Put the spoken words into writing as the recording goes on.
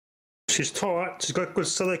She's tight. She's got good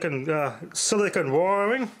silicon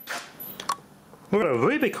wiring. We've got a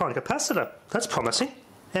Rubicon capacitor. That's promising.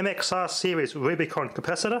 MXR series Rubicon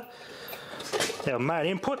capacitor. Our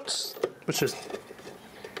main inputs, which is...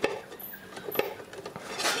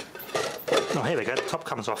 Oh, here we go. The top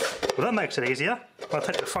comes off. Well, that makes it easier. I'll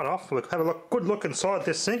take the front off. We'll have a good look inside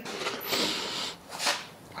this thing.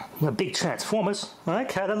 Big transformers.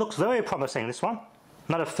 Okay, that looks very promising, this one.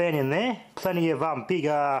 Another fan in there. Plenty of big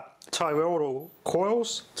toroidal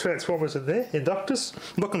coils, transformers in there, inductors.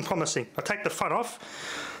 Looking promising. I'll take the front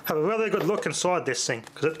off. Have a really good look inside this thing,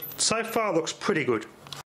 because it so far looks pretty good.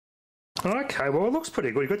 Okay, well it looks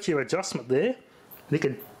pretty good. You've got your adjustment there. You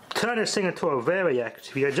can turn this thing into a variac.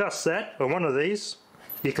 If you adjust that on one of these,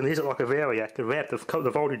 you can use it like a variac to ramp the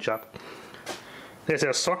voltage up. There's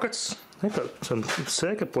our sockets. They've got some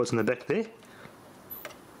circuit boards in the back there.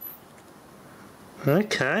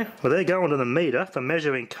 Okay, well they're going to the meter for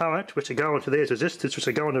measuring current, which are going to these resistors, which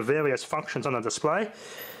are going to various functions on the display.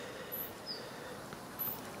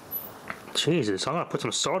 Jesus, I'm going to put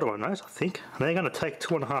some solder on those, I think. They're going to take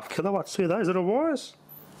 2.5 kilowatts through those little wires.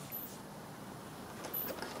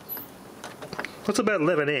 That's about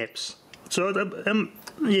 11 amps. So,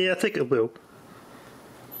 yeah, I think it will.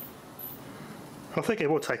 I think it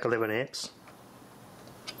will take 11 amps.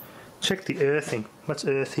 Check the earthing. What's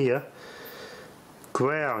earth here?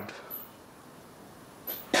 Ground.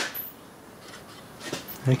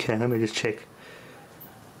 Okay, let me just check.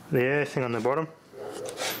 The earthing on the bottom.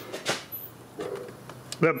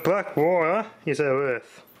 That black wire is our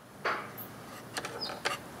earth.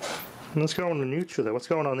 Let's go on the neutral there. What's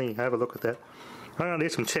going on here? Have a look at that. I'm going to do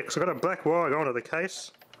some checks. I've got a black wire going to the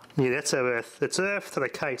case. Yeah, that's our earth. It's earth to the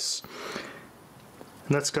case.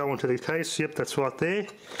 And let's go into the case. Yep, that's right there.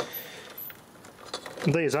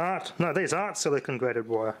 These aren't silicon graded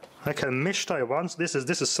wire. Okay, Mishte ones. This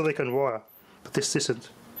is silicon wire, but this isn't.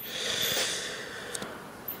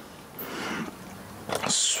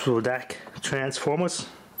 Sudak transformers,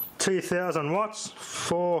 2,000 watts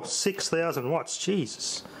for 6,000 watts.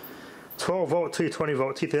 Jesus, 12 volt, 220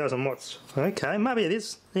 volt, 2,000 watts. Okay, maybe it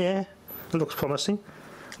is. Yeah, it looks promising.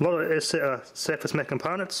 A lot of surface mount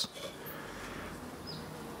components.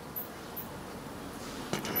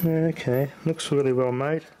 Okay, looks really well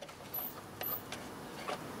made.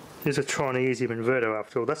 There's a Chinese inverter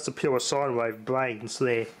after all. That's the pure Sinewave brains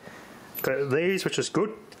there. Got these, which is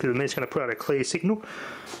good, because it means it's going to put out a clear signal.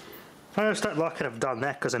 I just don't like it I've done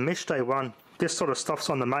that, because a Mishte one, this sort of stuff's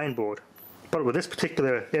on the main board. But with this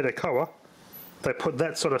particular Edecoa, they put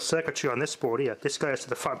that sort of circuitry on this board here. This goes to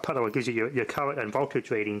the front panel, it gives you your current and voltage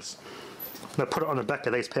readings. They put it on the back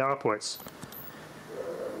of these power points.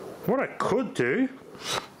 What I could do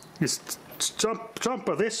is jump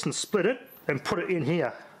by this and split it and put it in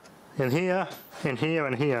here, and here, and here,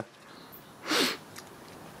 and here.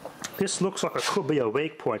 This looks like it could be a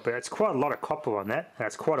weak point, but it's quite a lot of copper on that, and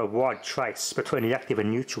it's quite a wide trace between the active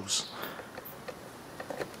and neutrals.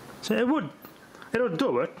 So it'll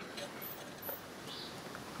do it.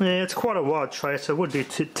 Yeah, it's quite a wide trace. It would do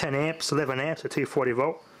 10 amps, 11 amps at 240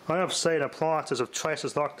 volt. I have seen appliances of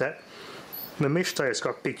traces like that. The Mishte has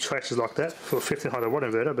got big traces like that for a 1500 watt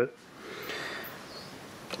inverter, but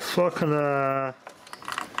if I can,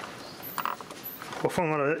 if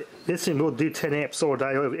I'm gonna, this thing will do 10 amps all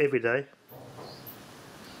day, every day.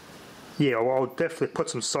 Yeah, I'll definitely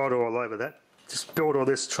put some solder all over that. Just build all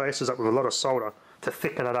these traces up with a lot of solder to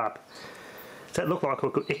thicken it up. Does that look like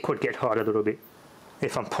it could get hot a little bit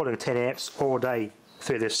if I'm putting 10 amps all day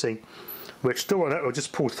through this thing? Which doing that will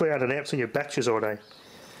just pull 300 amps in your batteries all day.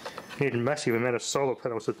 You need a massive amount of solar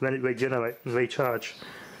panels to regenerate and recharge.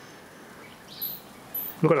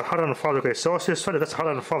 We've got a 105 degrees Celsius threaded, that's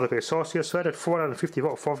 105 degrees Celsius threaded, 450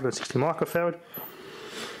 volt, 560 microfarad.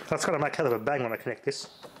 That's going to make a hell of a bang when I connect this.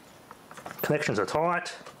 Connections are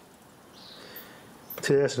tight.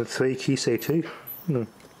 2003 QC2.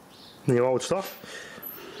 The old stuff.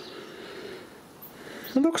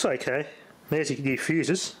 It looks okay. There's your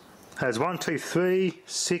fuses. Has 1, 2, 3,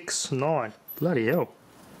 6, 9. Bloody hell.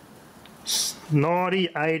 90,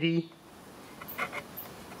 80.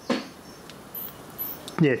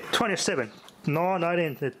 Yeah, 27. 9,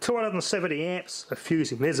 18. 270 amps of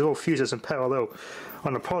fusing. These are all fuses in parallel.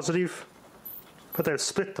 On the positive, but they've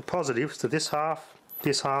split the positives to this half,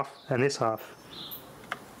 and this half.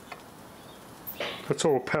 It's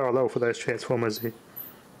all parallel for those transformers here.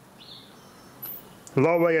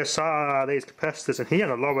 Low ESR, these capacitors in here,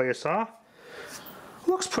 and a low ESR.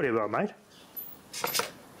 Looks pretty well made.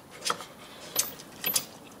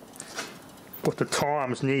 With the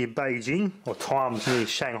times near Beijing, or times near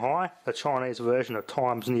Shanghai, the Chinese version of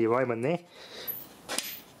times near Roman there.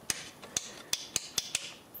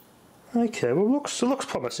 Okay, well it looks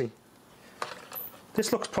promising.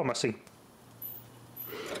 This looks promising.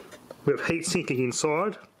 We have heat sinking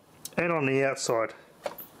inside and on the outside.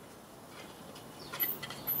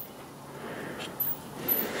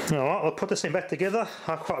 Alright, I'll put this thing back together.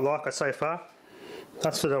 I quite like it so far.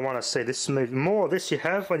 That's what I want to see. This smooth. More of this you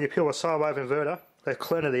have when you peel a Sinewave inverter, the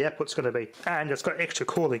cleaner the output's going to be. And it's got extra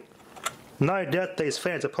cooling. No doubt these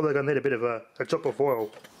fans are probably going to need a bit of a drop of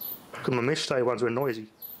oil. Because my mesh day ones were noisy.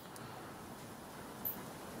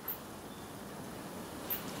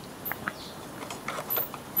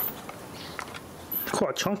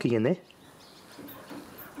 Quite chunky in there.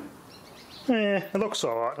 Yeah, it looks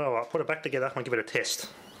alright. Alright, put it back together and give it a test.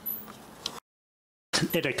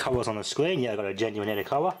 Edecoa's on the screen. Yeah, I got a genuine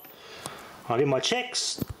Edecoa. I did my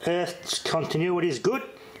checks. Earth's continuity is good.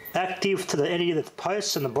 Active to the energy of the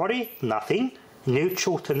posts and the body, nothing.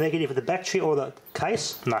 Neutral to negative of the battery or the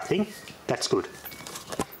case, nothing. That's good.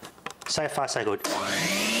 So far, so good.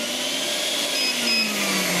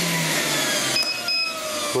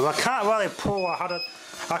 Well, I can't really pull 100.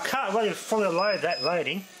 I can't really fully load that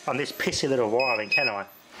rating on this pissy little wiring, can I?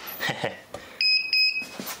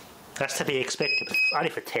 That's to be expected, only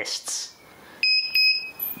for tests.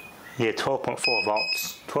 Yeah, 12.4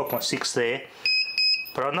 volts, 12.6 there.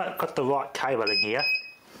 But I've not got the right cabling here.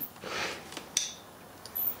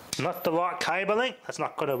 Not the right cabling, that's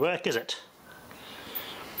not going to work, is it?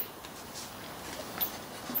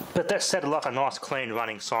 But that sounded like a nice clean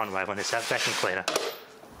running Sinewave on this vacuum cleaner.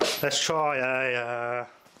 Let's try a...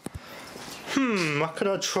 what could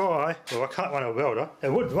I try? Well, I can't run a welder.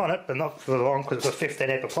 It would run it, but not for long because it's a 15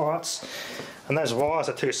 amp appliance. And those wires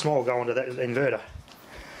are too small going to that inverter.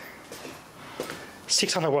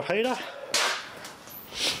 600 watt heater.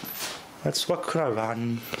 That's what could I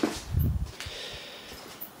run?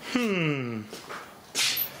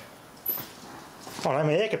 Oh, I'm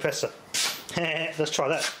an air compressor. Let's try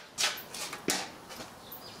that.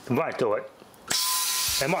 It won't do it.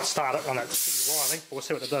 It might start it on that shitty wiring, but we'll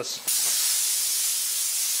see what it does.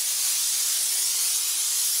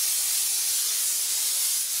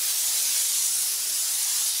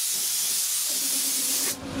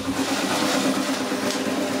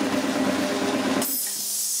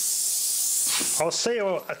 I'll see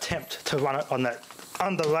or attempt to run it on that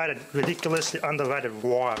underrated, ridiculously underrated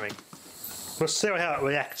wiring. We'll see how it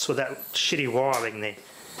reacts with that shitty wiring there.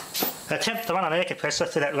 Attempt to run an air compressor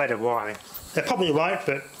through that rated wiring. It probably won't,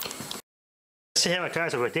 but see how it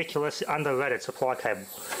goes with ridiculously underrated supply cable.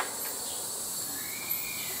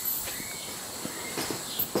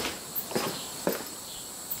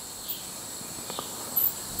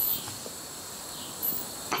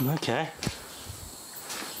 Okay.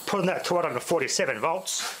 Putting that to 147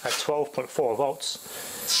 volts at 12.4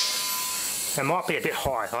 volts. It might be a bit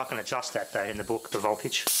high. I can adjust that though in the book, the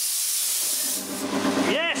voltage.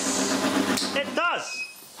 Yes! It does!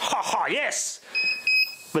 Ha ha, yes!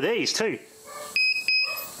 With these too.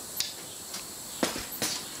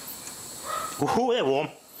 Ooh, they're warm.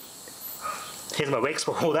 Here's my weak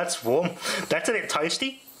spot. Oh, that's warm. That's a bit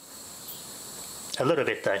toasty. A little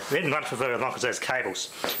bit though. It didn't run for very long because those cables.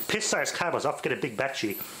 Piss those cables off, get a big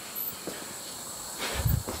battery.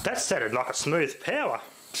 That sounded like a smooth power.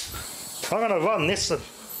 I'm going to run this and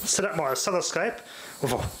set up my oscilloscope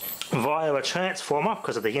via a transformer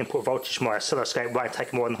because of the input voltage. My oscilloscope won't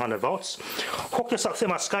take more than 100 volts. Hook this up through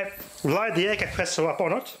my scope, load the air compressor up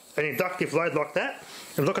on it, an inductive load like that,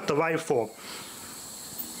 and look at the waveform.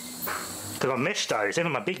 My mesh doze,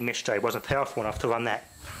 even my big mesh doze wasn't powerful enough to run that.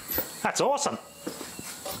 That's awesome.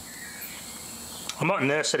 I might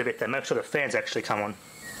nurse it a bit then, make sure the fans actually come on.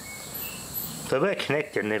 So we're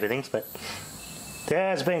connected and everything, but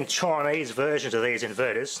there has been Chinese versions of these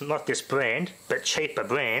inverters, not this brand, but cheaper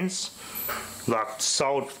brands, like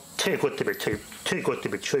sold too good to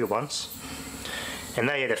be true ones. And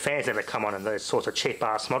the fans never come on in those sorts of cheap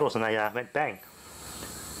ass models, and they went bang.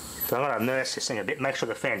 So I'm going to nurse this thing a bit, make sure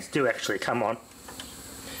the fans do actually come on.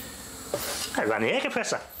 I run the air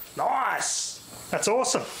compressor. Nice! That's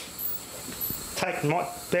awesome.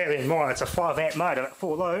 Bear in mind it's a 5 amp motor at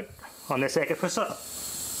full load on this air compressor.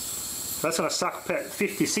 That's going to suck about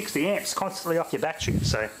 50, 60 amps constantly off your battery.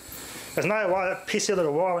 So there's no way that pissy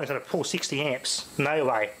little wiring is going to pull 60 amps. No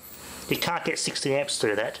way. You can't get 60 amps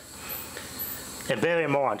through that. And bear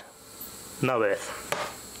in mind, no earth.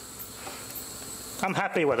 I'm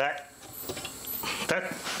happy with that.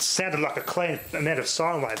 That sounded like a clean amount of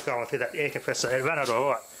Sinewave going through that air compressor. It ran it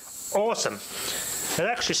alright. Awesome. It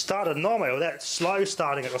actually started normally without slow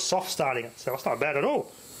starting it or soft starting it, so it's not bad at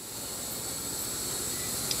all.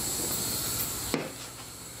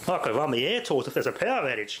 I could run the air tools if there's a power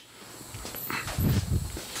outage.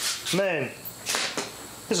 Man,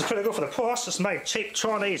 this is pretty good for the price. Just made cheap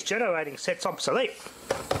Chinese generating sets obsolete.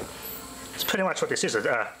 It's pretty much what this is,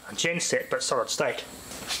 a gen set but solid state.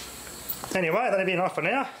 Anyway, that'll be enough for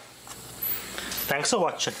now. Thanks for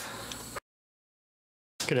watching.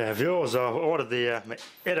 G'day viewers, I've ordered the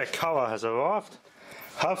Edecoa has arrived.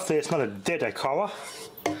 Hopefully it's not a Dedecoa.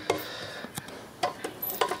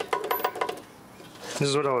 This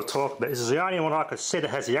is what I was talking about. This is the only one I could see that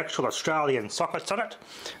has the actual Australian sockets on it.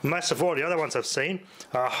 Most of all the other ones I've seen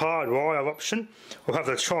are a hard wire option, or have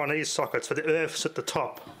the Chinese sockets for the earths at the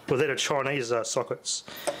top, or they're the Chinese sockets.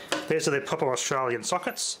 These are the proper Australian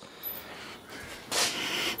sockets.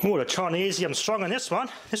 Oh, the Chinesium strong in this one.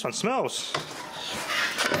 This one smells.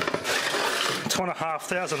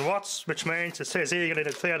 2,500 watts, which means it says here you're going to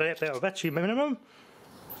need a 300 amp hour battery minimum,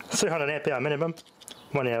 300 amp hour minimum,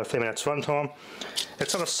 1 hour 3 minutes runtime.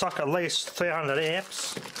 It's going to suck at least 300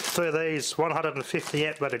 amps through these 150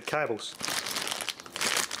 amp rated cables.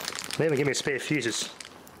 They even give me spare fuses.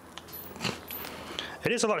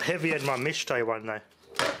 It is a lot heavier than my Mishto one though.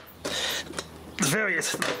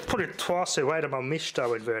 It's probably twice the weight of my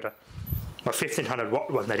Mishto inverter. My 1500 watt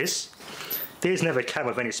one that is. These never came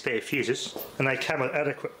with any spare fuses, and they came with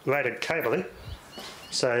adequate rated cabling.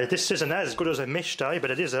 So this isn't as good as a Mishto,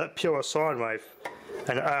 but it is a pure Sinewave,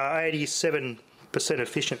 and 87%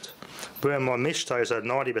 efficient, where my Mishtos are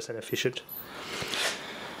 90% efficient.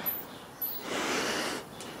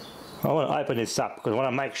 I want to open this up because I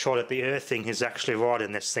want to make sure that the earthing is actually right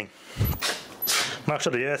in this thing. Make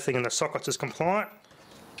sure the earthing in the sockets is compliant.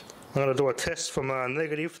 I'm going to do a test from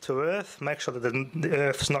negative to earth, make sure that the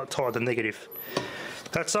earth's not tied to negative.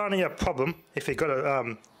 That's only a problem if you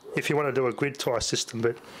if you want to do a grid tie system,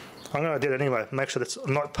 but I'm going to do it anyway, make sure that's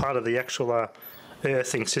not part of the actual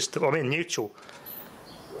earthing system, I mean neutral.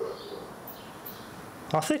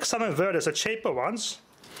 I think some inverters are cheaper ones.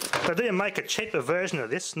 They do make a cheaper version of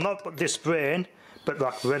this, not this brand, but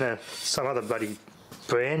like some other bloody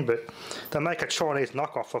brand, but they make a Chinese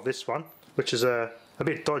knockoff of this one, which is a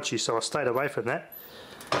bit dodgy, so I stayed away from that.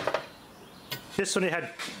 This one had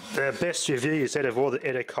the best reviews out of all the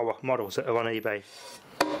Edecoa models that are on eBay.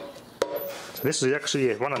 So this is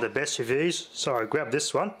actually one of the best reviews, so I grabbed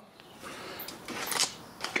this one.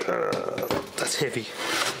 That's heavy.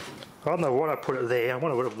 I don't know why I put it there. I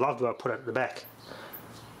would have loved to have put it at the back.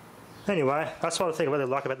 Anyway, that's what I think I really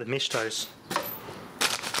like about the Mishtos.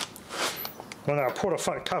 When I pull the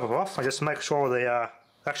front cover off, I just make sure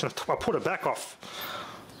actually I pull the back off.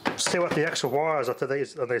 See what the actual wires are to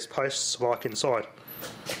these posts like inside.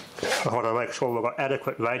 I want to make sure we've got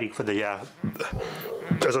adequate rating for the,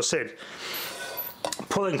 as I said,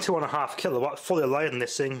 pulling 2.5 kilowatt fully laden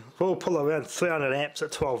this thing will pull around 300 amps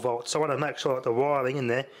at 12 volts. So I want to make sure that the wiring in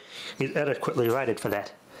there is adequately rated for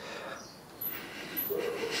that.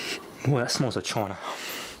 Oh, that smells of China.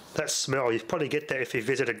 That smell, you probably get that if you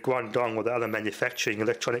visited Guangdong or the other manufacturing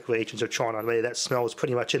electronic regions of China, where that smell is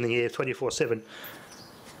pretty much in the air 24/7.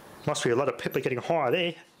 Must be a lot of pepper getting high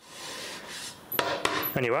there.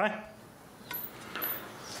 Anyway,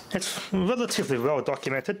 it's relatively well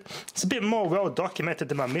documented. It's a bit more well documented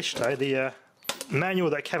than my Mishto. The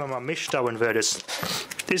manual that came on my Mishto inverters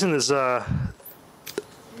isn't as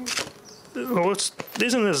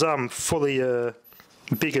fully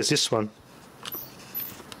big as this one.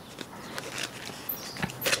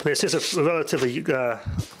 This is a relatively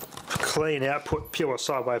clean output, pure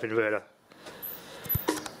Sinewave inverter.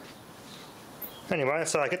 Anyway,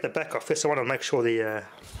 so I get the back off this. I want to make sure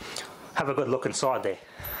have a good look inside there.